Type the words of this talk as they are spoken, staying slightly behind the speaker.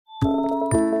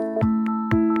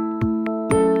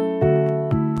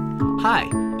Hi,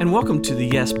 and welcome to the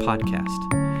Yes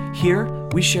Podcast. Here,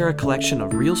 we share a collection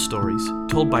of real stories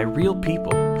told by real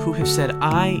people who have said,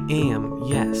 I am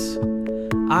yes.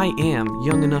 I am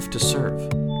young enough to serve.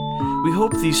 We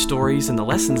hope these stories and the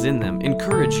lessons in them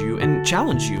encourage you and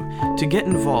challenge you to get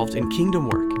involved in kingdom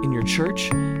work in your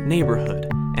church,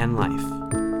 neighborhood, and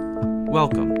life.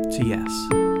 Welcome to Yes.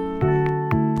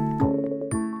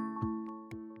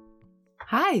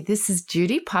 Hi, this is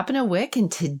Judy Popinowick,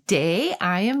 and today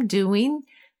I am doing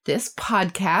this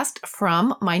podcast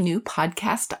from my new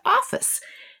podcast office.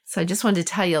 So I just wanted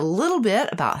to tell you a little bit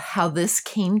about how this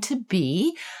came to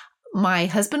be. My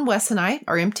husband Wes and I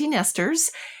are empty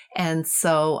nesters, and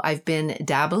so I've been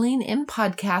dabbling in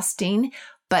podcasting,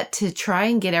 but to try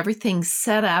and get everything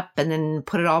set up and then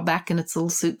put it all back in its little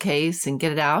suitcase and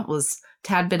get it out was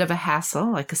tad bit of a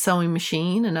hassle, like a sewing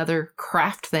machine and other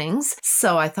craft things.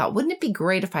 So I thought, wouldn't it be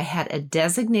great if I had a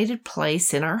designated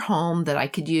place in our home that I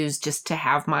could use just to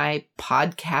have my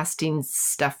podcasting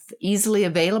stuff easily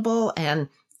available and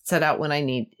set out when I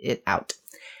need it out?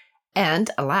 And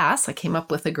alas, I came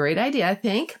up with a great idea, I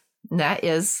think. And that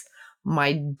is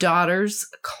my daughter's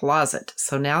closet.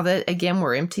 So now that, again,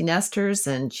 we're empty nesters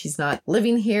and she's not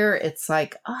living here, it's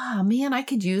like, oh man, I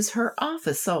could use her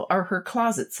office, or her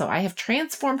closet. So I have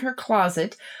transformed her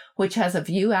closet, which has a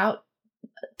view out,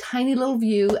 a tiny little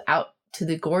view out to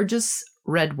the gorgeous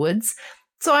redwoods.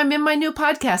 So I'm in my new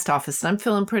podcast office and I'm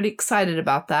feeling pretty excited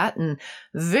about that and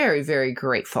very, very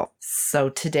grateful. So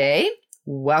today,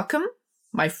 welcome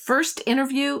my first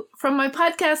interview from my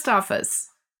podcast office.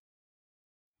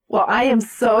 Well, I am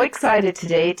so excited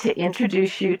today to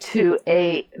introduce you to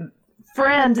a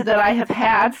friend that I have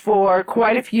had for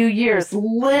quite a few years.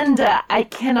 Linda, I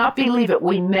cannot believe it.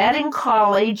 We met in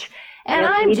college, and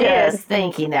yes, I'm just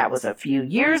thinking that was a few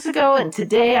years ago, and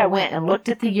today I went and looked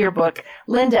at the yearbook.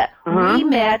 Linda, we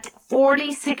met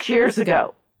 46 years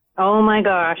ago. Oh, my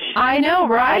gosh. I know,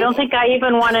 right? I don't think I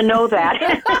even want to know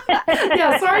that.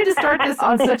 Yeah, sorry to start this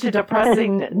on such a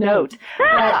depressing note.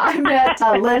 I met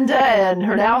Linda and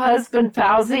her now husband,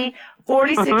 Fauzi,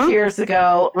 46 years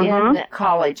ago in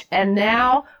college. And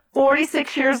now,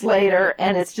 46 years later,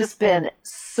 and it's just been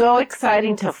so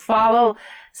exciting to follow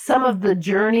some of the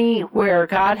journey where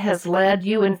God has led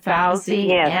you and Fauzi.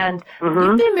 Yes. And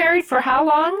you've been married for how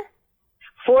long?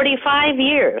 45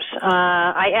 years.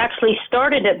 I actually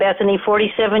started at Bethany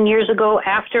 47 years ago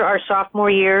after our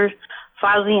sophomore year.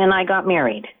 Fauzi and I got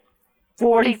married.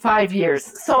 45 years.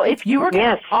 So if you were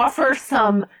going to offer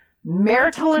some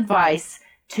marital advice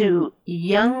to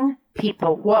young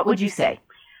people, what would you say?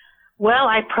 Well,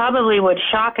 I probably would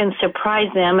shock and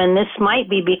surprise them, and this might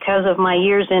be because of my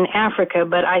years in Africa,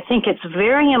 but I think it's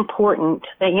very important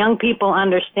that young people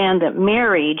understand that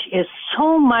marriage is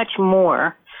so much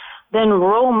more than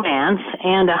romance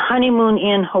and a honeymoon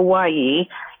in Hawaii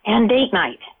and date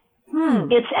night.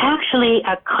 It's actually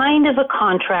a kind of a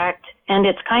contract, and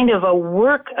it's kind of a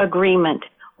work agreement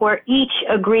where each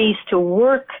agrees to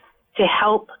work to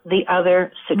help the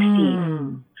other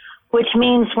succeed. Which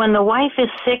means when the wife is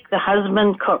sick, the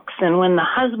husband cooks, and when the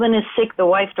husband is sick, the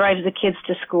wife drives the kids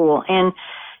to school. And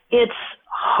it's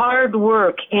hard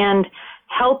work and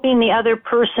helping the other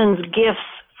person's gifts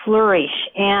flourish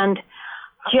and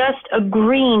just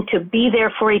agreeing to be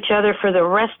there for each other for the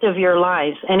rest of your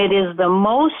lives. And it is the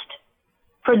most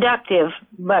productive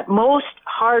but most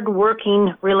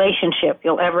hard-working relationship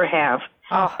you'll ever have.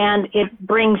 Oh. And it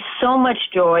brings so much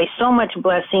joy, so much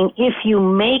blessing if you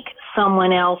make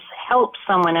someone else, help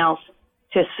someone else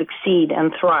to succeed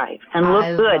and thrive and look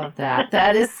good. I love that.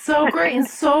 That is so great and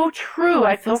so true.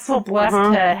 I feel so blessed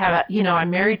to have, I'm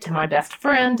married to my best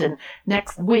friend, and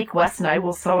next week Wes and I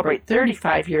will celebrate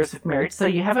 35 years of marriage. So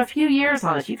you have a few years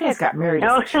on us. You guys got married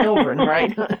as children,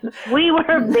 right? We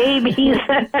were babies.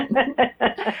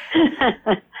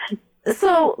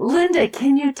 So, Linda,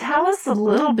 can you tell us a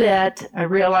little bit? I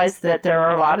realize that there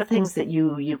are a lot of things that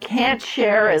you can't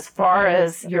share as far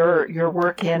as your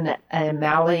work in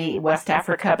Mali, West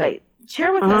Africa, but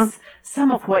share with us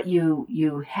some of what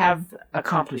you have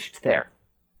accomplished there.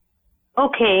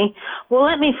 Okay. Well,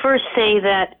 let me first say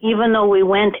that even though we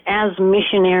went as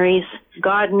missionaries,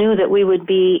 God knew that we would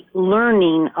be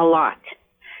learning a lot.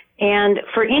 And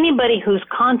for anybody who's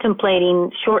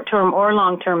contemplating short-term or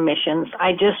long-term missions,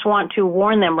 I just want to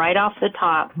warn them right off the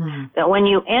top that when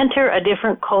you enter a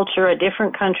different culture, a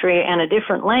different country, and a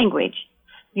different language,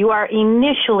 you are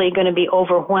initially going to be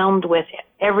overwhelmed with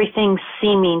everything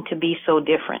seeming to be so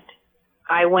different.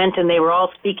 I went and they were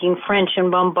all speaking French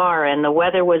in Bambara, and the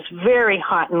weather was very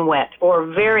hot and wet or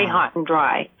very hot and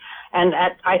dry. And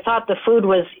I thought the food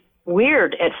was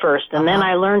weird at first, and then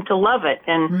I learned to love it.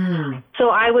 And so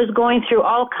I was going through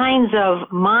all kinds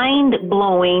of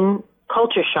mind-blowing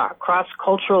culture shock,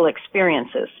 cross-cultural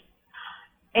experiences.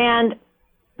 And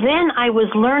then I was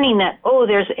learning that,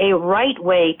 there's a right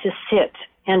way to sit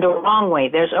and a wrong way.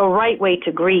 There's a right way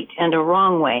to greet and a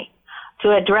wrong way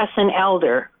to address an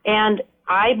elder. And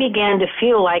I began to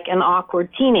feel like an awkward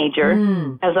teenager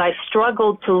as I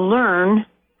struggled to learn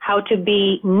how to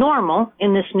be normal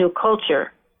in this new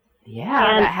culture.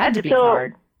 Yeah, that had to be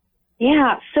hard.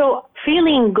 Yeah, so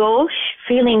feeling gauche,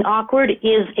 feeling awkward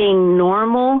is a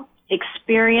normal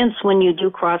experience when you do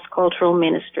cross-cultural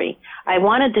ministry. I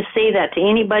wanted to say that to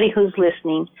anybody who's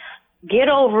listening. Get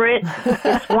over it.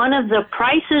 It's one of the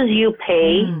prices you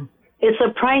pay. It's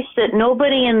a price that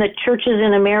nobody in the churches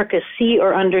in America see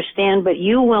or understand, but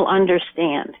you will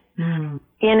understand.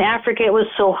 In Africa, it was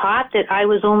so hot that I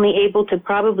was only able to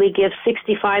probably give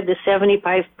 65 to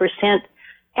 75%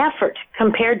 effort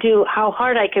compared to how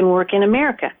hard I can work in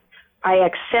America. I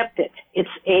accept it.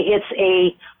 It's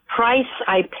a price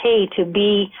I pay to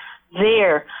be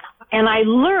there. And I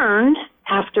learned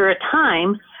after a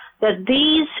time that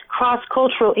these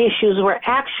cross-cultural issues were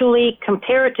actually,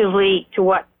 comparatively to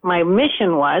what my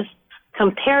mission was,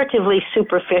 comparatively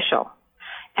superficial.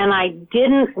 And I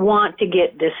didn't want to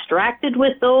get distracted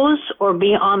with those or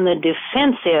be on the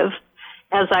defensive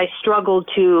as I struggled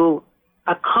to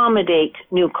accommodate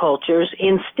new cultures.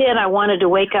 Instead, I wanted to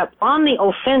wake up on the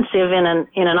offensive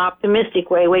in an optimistic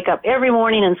way, wake up every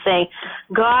morning and say,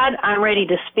 God, I'm ready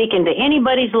to speak into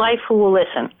anybody's life who will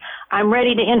listen. I'm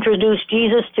ready to introduce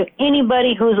Jesus to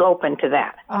anybody who's open to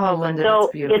that. Oh, Linda, so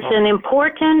that's beautiful. It's an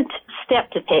important step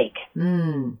to take.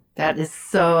 That is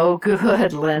so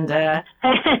good, Linda.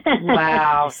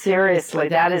 Wow, seriously,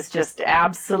 that is just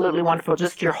absolutely wonderful.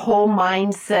 Just your whole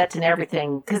mindset and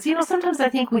everything. Because, sometimes I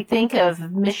think we think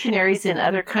of missionaries in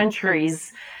other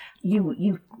countries,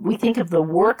 we think of the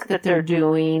work that they're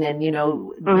doing and,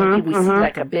 maybe we see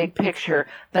like a big picture,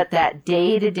 but that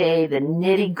day-to-day, the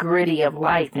nitty-gritty of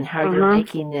life and how you're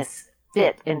making this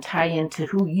fit and tie into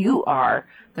who you are,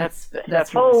 that's really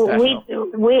special.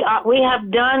 We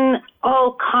have done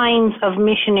all kinds of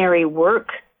missionary work,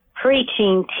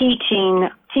 preaching,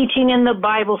 teaching in the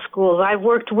Bible schools. I've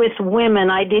worked with women.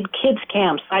 I did kids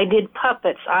camps. I did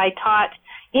puppets. I taught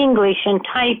English and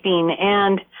typing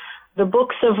and the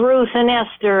books of Ruth and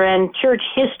Esther and church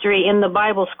history in the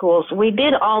Bible schools. We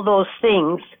did all those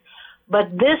things,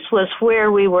 but this was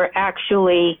where we were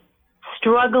actually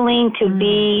struggling to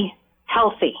be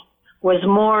healthy, was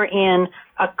more in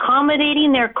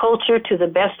accommodating their culture to the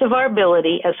best of our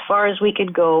ability as far as we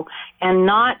could go and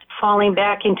not falling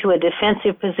back into a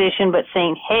defensive position, but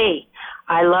saying, hey,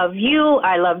 I love you,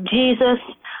 I love Jesus,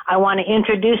 I want to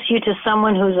introduce you to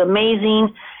someone who's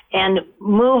amazing, and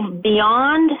move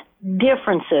beyond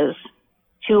differences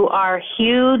to our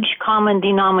huge common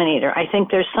denominator. I think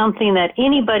there's something that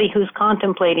anybody who's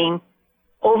contemplating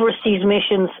overseas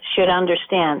missions should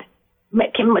understand.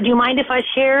 Do you mind if I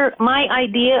share my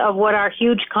idea of what our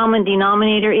huge common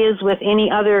denominator is with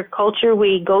any other culture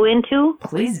we go into?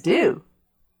 Please do.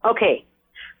 Okay.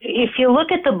 If you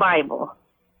look at the Bible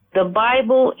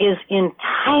is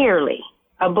entirely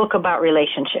a book about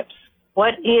relationships.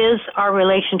 What is our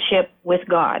relationship with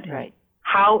God? Right.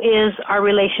 How is our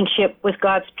relationship with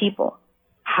God's people?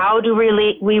 How do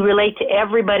we relate to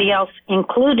everybody else,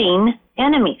 including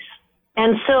enemies?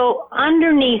 And so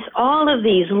underneath all of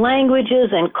these languages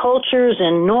and cultures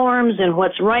and norms and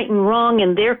what's right and wrong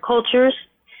in their cultures,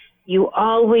 you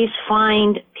always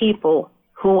find people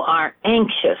who are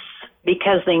anxious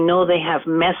because they know they have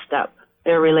messed up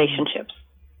their relationships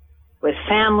with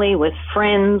family, with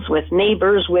friends, with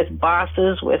neighbors, with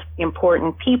bosses, with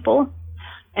important people.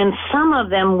 And some of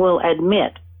them will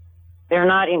admit they're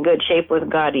not in good shape with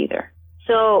God either.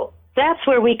 So that's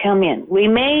where we come in. We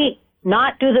may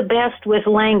not do the best with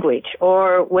language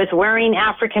or with wearing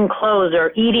African clothes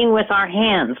or eating with our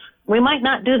hands. We might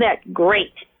not do that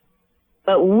great.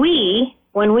 But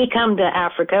when we come to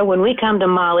Africa, when we come to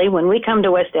Mali, when we come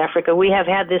to West Africa, we have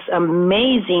had this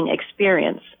amazing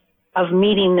experience of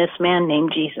meeting this man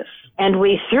named Jesus. And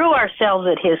we threw ourselves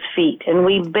at his feet and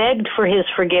we begged for his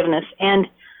forgiveness. And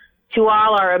to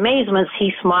all our amazements,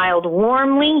 he smiled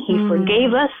warmly. He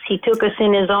forgave us. He took us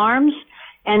in his arms.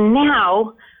 And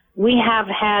now we have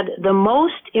had the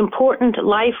most important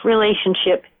life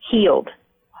relationship healed.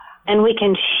 And we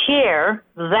can share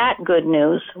that good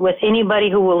news with anybody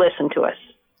who will listen to us.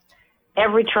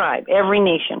 Every tribe, every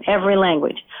nation, every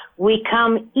language. We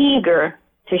come eager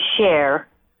to share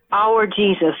our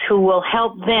Jesus who will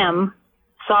help them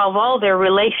solve all their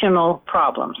relational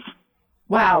problems.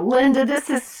 Wow, Linda, this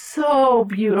is so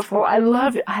beautiful. I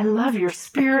love your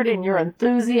spirit and your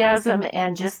enthusiasm,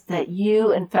 and just that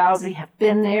you and Fauzi have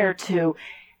been there to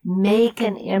make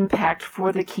an impact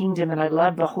for the kingdom. And I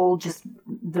love the whole, just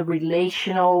the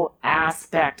relational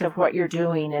aspect of what you're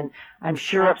doing. And I'm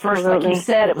sure at first, like you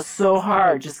said, it was so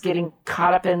hard just getting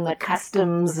caught up in the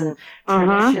customs and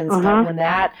traditions. But when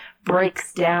that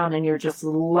breaks down and you're just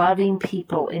loving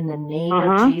people in the name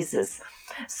of Jesus.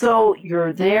 So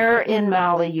you're there in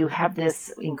Mali. You have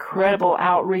this incredible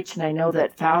outreach, and I know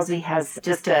that Fauzi has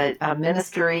just a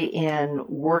ministry in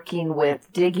working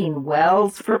with digging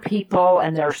wells for people,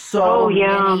 and there are so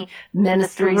many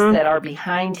ministries that are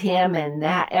behind him and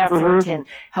that effort and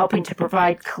helping to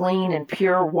provide clean and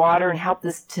pure water and help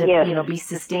this to be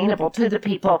sustainable to the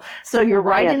people. So you're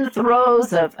right in the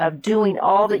throes of doing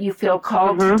all that you feel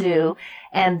called to do.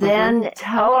 And then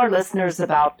tell our listeners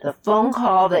about the phone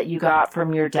call that you got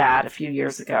from your dad a few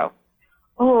years ago.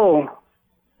 Oh,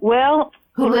 well.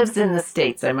 Who lives in the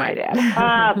States, I might add.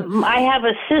 I have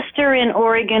a sister in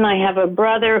Oregon. I have a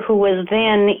brother who was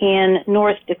then in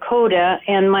North Dakota.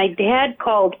 And my dad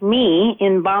called me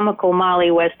in Bamako,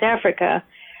 Mali, West Africa,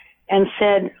 and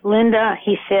said, Linda,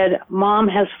 he said, Mom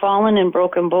has fallen and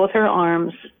broken both her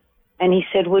arms. And he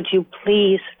said, would you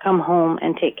please come home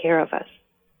and take care of us?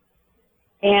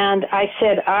 And I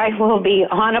said, I will be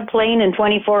on a plane in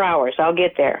 24 hours. I'll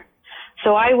get there.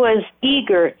 So I was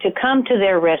eager to come to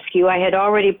their rescue. I had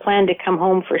already planned to come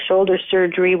home for shoulder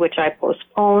surgery, which I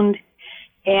postponed.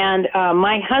 And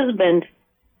my husband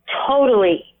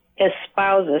totally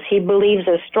espouses, he believes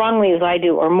as strongly as I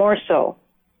do, or more so,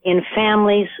 in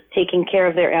families taking care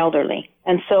of their elderly.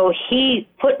 And so he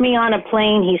put me on a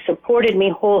plane. He supported me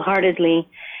wholeheartedly.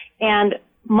 And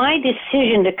my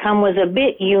decision to come was a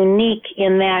bit unique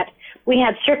in that we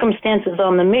had circumstances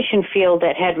on the mission field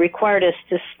that had required us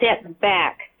to step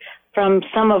back from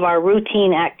some of our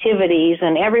routine activities,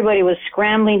 and everybody was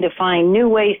scrambling to find new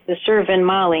ways to serve in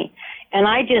Mali. And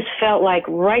I just felt like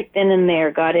right then and there,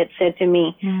 God had said to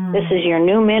me, this is your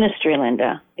new ministry,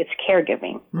 Linda. It's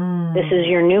caregiving. This is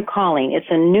your new calling. It's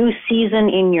a new season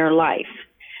in your life.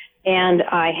 And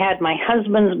I had my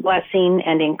husband's blessing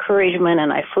and encouragement,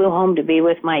 and I flew home to be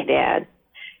with my dad.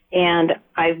 And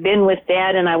I've been with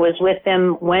Dad, and I was with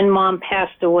them when Mom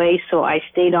passed away, so I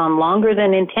stayed on longer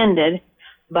than intended.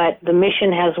 But the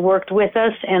mission has worked with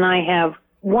us, and I have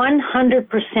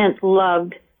 100%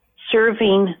 loved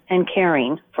serving and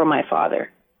caring for my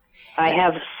father. I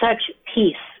have such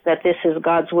peace that this is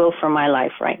God's will for my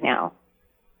life right now.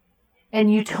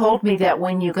 And you told me that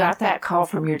when you got that call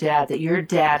from your dad, that your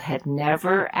dad had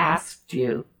never asked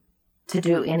you to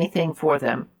do anything for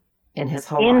them in his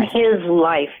whole life. In his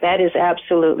life, that is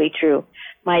absolutely true.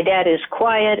 My dad is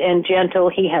quiet and gentle.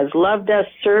 He has loved us,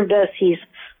 served us. He's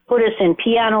put us in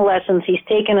piano lessons. He's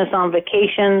taken us on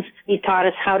vacations. He taught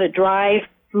us how to drive.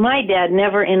 My dad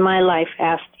never in my life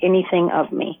asked anything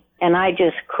of me, and I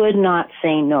just could not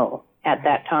say no at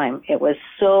that time. It was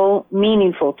so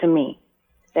meaningful to me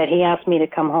that he asked me to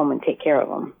come home and take care of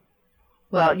him.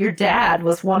 Well, your dad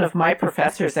was one of my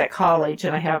professors at college,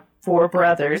 and I have 4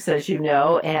 brothers, as you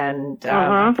know, and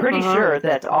I'm pretty sure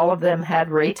that all of them had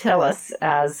Ray Tillis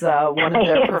as one of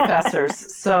their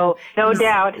professors. So no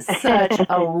doubt. Such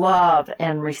a loved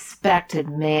and respected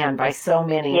man by so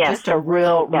many. Yes. Just a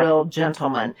real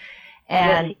gentleman.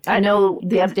 And yes. I know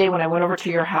the other day when I went over to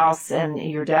your house and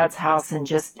your dad's house, and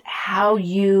just how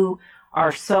you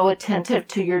are so attentive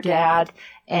to your dad.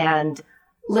 And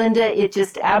Linda, it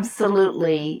just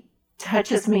absolutely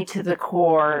touches me to the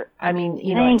core. I mean,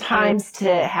 at times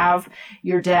to have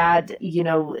your dad,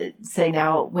 say,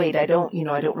 now, wait, I don't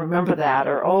remember that,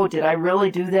 or, oh, did I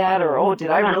really do that? Or, oh, did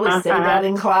I really say that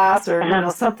in class? Or,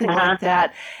 something like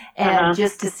that. And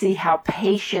just to see how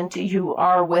patient you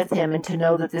are with him, and to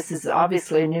know that this is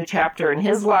obviously a new chapter in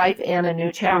his life and a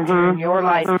new chapter in your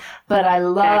life. But I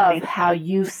love how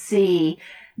you see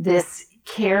this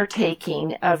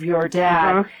caretaking of your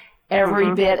dad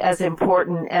every bit as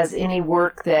important as any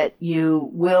work that you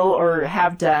will or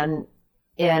have done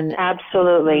in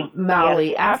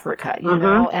Mali, Africa,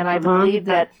 know, and I believe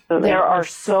that there are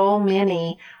so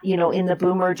many, in the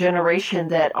boomer generation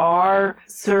that are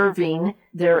serving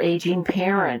their aging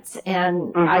parents.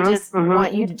 And I just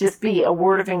want you to just be a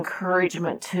word of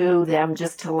encouragement to them,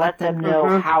 just to let them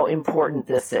know how important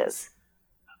this is.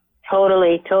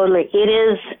 Totally. It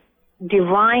is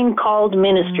divine called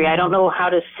ministry. I don't know how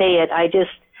to say it.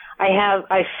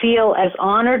 I feel as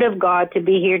honored of God to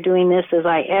be here doing this as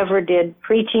I ever did,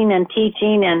 preaching and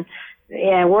teaching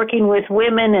and working with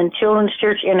women and children's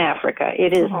church in Africa.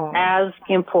 It is as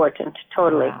important.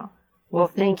 Totally. Wow. Well,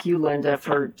 thank you, Linda,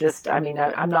 for just, I'm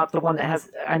not the one that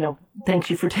has, thank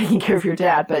you for taking care of your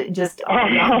dad, but just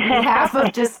on behalf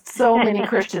of just so many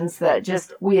Christians that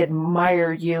just, we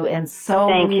admire you, and so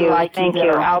many like you that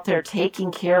are out there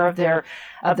taking care of their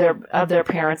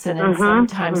parents, and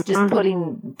sometimes just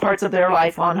putting parts of their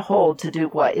life on hold to do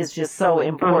what is just so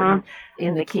important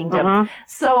in the kingdom.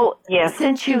 So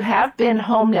since you have been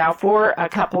home now for a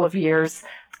couple of years,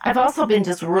 I've also been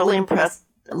just really impressed,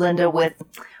 Linda, with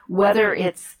whether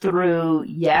it's through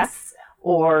Yes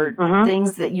or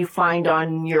things that you find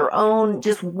on your own,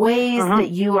 just ways that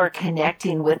you are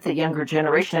connecting with the younger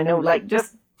generation. I know, like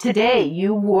just today,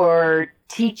 you were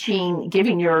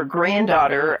giving your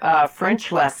granddaughter a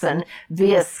French lesson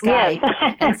via Skype.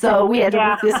 Yes. And so we had to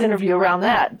work this interview around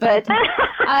that. But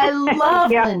I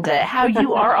love, Linda, how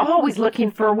you are always looking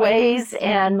for ways,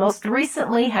 and most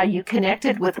recently how you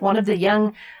connected with one of the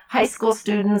young high school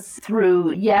students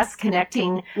through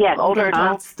connecting older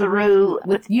adults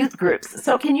with youth groups.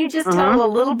 So can you just tell a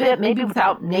little bit, maybe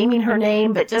without naming her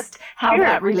name, but just how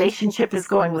that relationship is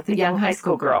going with the young high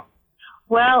school girl?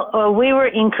 Well, we were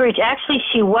encouraged. Actually,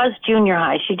 she was junior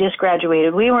high. She just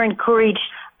graduated. We were encouraged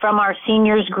from our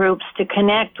seniors groups to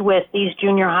connect with these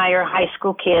junior high or high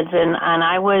school kids, and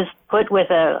I was put with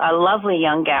a lovely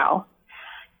young gal.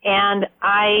 And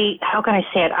I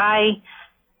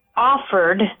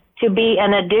offered to be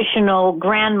an additional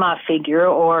grandma figure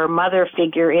or mother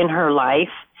figure in her life,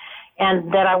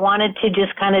 and that I wanted to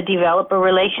just kind of develop a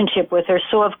relationship with her.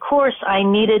 So, of course, I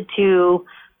needed to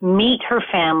meet her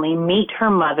family, meet her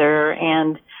mother,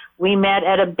 and we met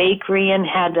at a bakery and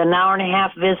had an hour and a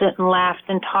half visit and laughed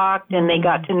and talked, and they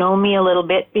got to know me a little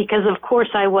bit because, of course,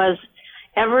 I was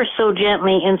ever so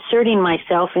gently inserting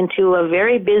myself into a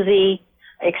very busy,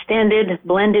 extended,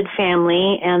 blended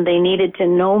family, and they needed to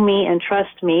know me and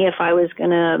trust me if I was going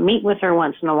to meet with her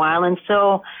once in a while. And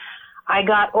so I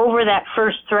got over that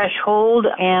first threshold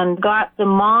and got the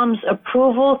mom's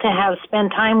approval to spend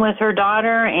time with her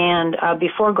daughter. And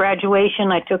before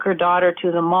graduation, I took her daughter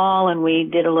to the mall, and we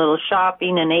did a little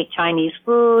shopping and ate Chinese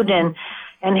food and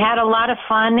had a lot of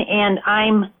fun. And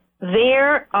I'm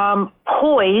there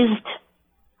poised.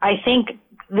 I think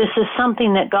this is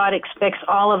something that God expects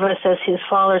all of us as His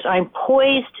followers. I'm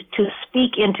poised to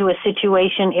speak into a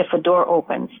situation if a door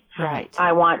opens. Right.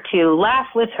 I want to laugh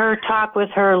with her, talk with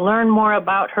her, learn more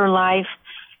about her life.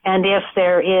 And if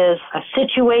there is a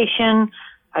situation,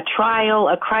 a trial,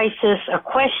 a crisis, a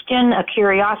question, a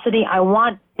curiosity, I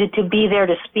want it to be there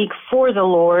to speak for the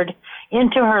Lord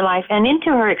into her life and into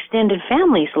her extended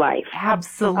family's life.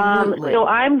 Absolutely. So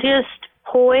I'm just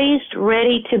poised,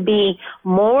 ready to be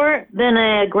more than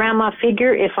a grandma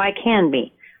figure if I can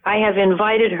be. I have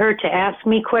invited her to ask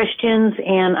me questions,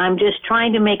 and I'm just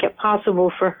trying to make it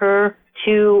possible for her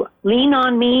to lean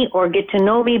on me or get to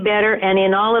know me better. And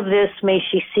in all of this, may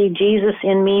she see Jesus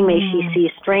in me. May she see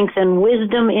strength and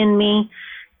wisdom in me.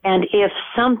 And if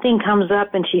something comes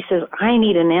up and she says, I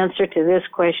need an answer to this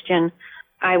question,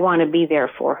 I want to be there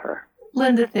for her.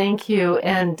 Linda, thank you.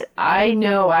 And I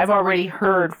know I've already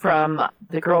heard from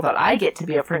the girl that I get to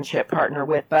be a friendship partner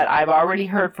with, but I've already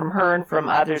heard from her and from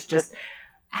others just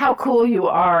how cool you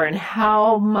are and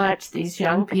how much these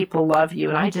young people love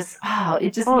you. And it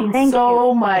just means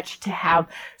so much to have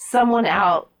someone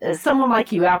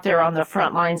like you out there on the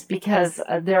front lines, because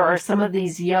there are some of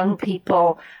these young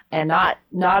people, and not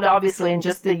obviously in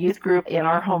just the youth group in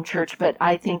our home church, but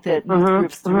I think that youth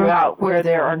groups throughout where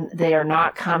they are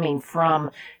not coming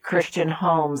from Christian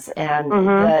homes, and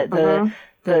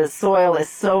the soil is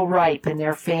so ripe in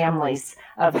their families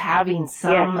of having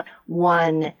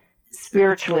someone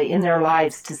spiritually in their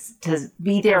lives to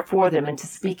be there for them and to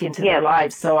speak into their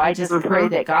lives. So I just pray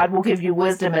that God will give you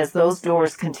wisdom as those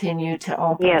doors continue to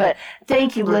open. But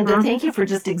thank you, Linda. Thank you for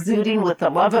just exuding with the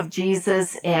love of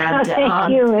Jesus. And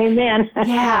thank you. Amen.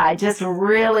 I just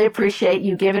really appreciate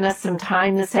you giving us some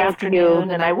time this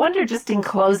afternoon. And I wonder, just in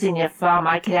closing, if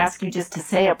I could ask you just to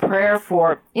say a prayer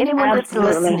for anyone that's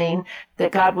listening,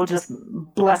 that God will just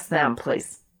bless them,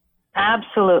 please.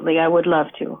 Absolutely. I would love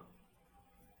to.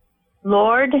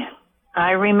 Lord, I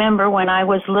remember when I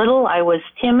was little, I was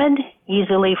timid,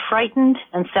 easily frightened,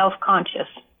 and self-conscious.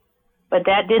 But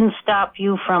that didn't stop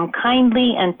you from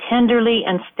kindly and tenderly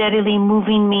and steadily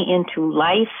moving me into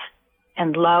life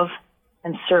and love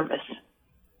and service.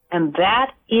 And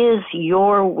that is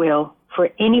your will for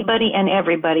anybody and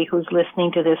everybody who's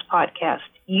listening to this podcast.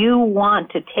 You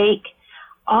want to take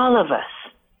all of us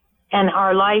and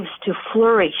our lives to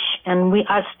flourish, and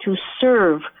us to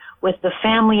serve with the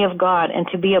family of God, and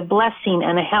to be a blessing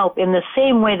and a help in the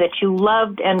same way that you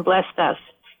loved and blessed us.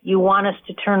 You want us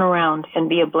to turn around and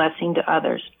be a blessing to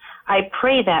others. I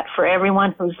pray that for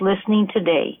everyone who's listening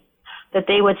today, that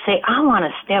they would say, I want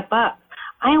to step up.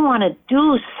 I want to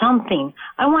do something.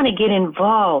 I want to get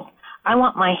involved. I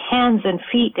want my hands and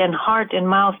feet and heart and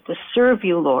mouth to serve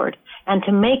you, Lord, and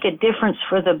to make a difference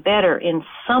for the better in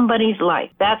somebody's life.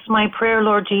 That's my prayer,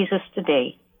 Lord Jesus,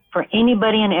 today, for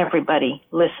anybody and everybody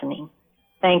listening.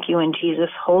 Thank you in Jesus'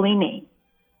 holy name.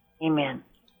 Amen.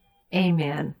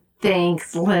 Amen.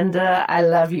 Thanks, Linda. I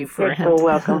love you, friend. You're so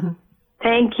welcome.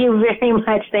 Thank you very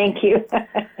much. Thank you.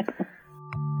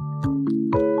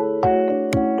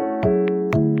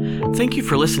 Thank you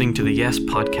for listening to the Yes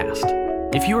Podcast.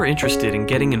 If you are interested in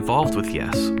getting involved with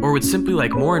Yes, or would simply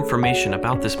like more information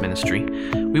about this ministry,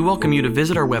 we welcome you to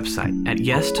visit our website at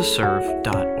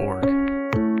yestoserve.org.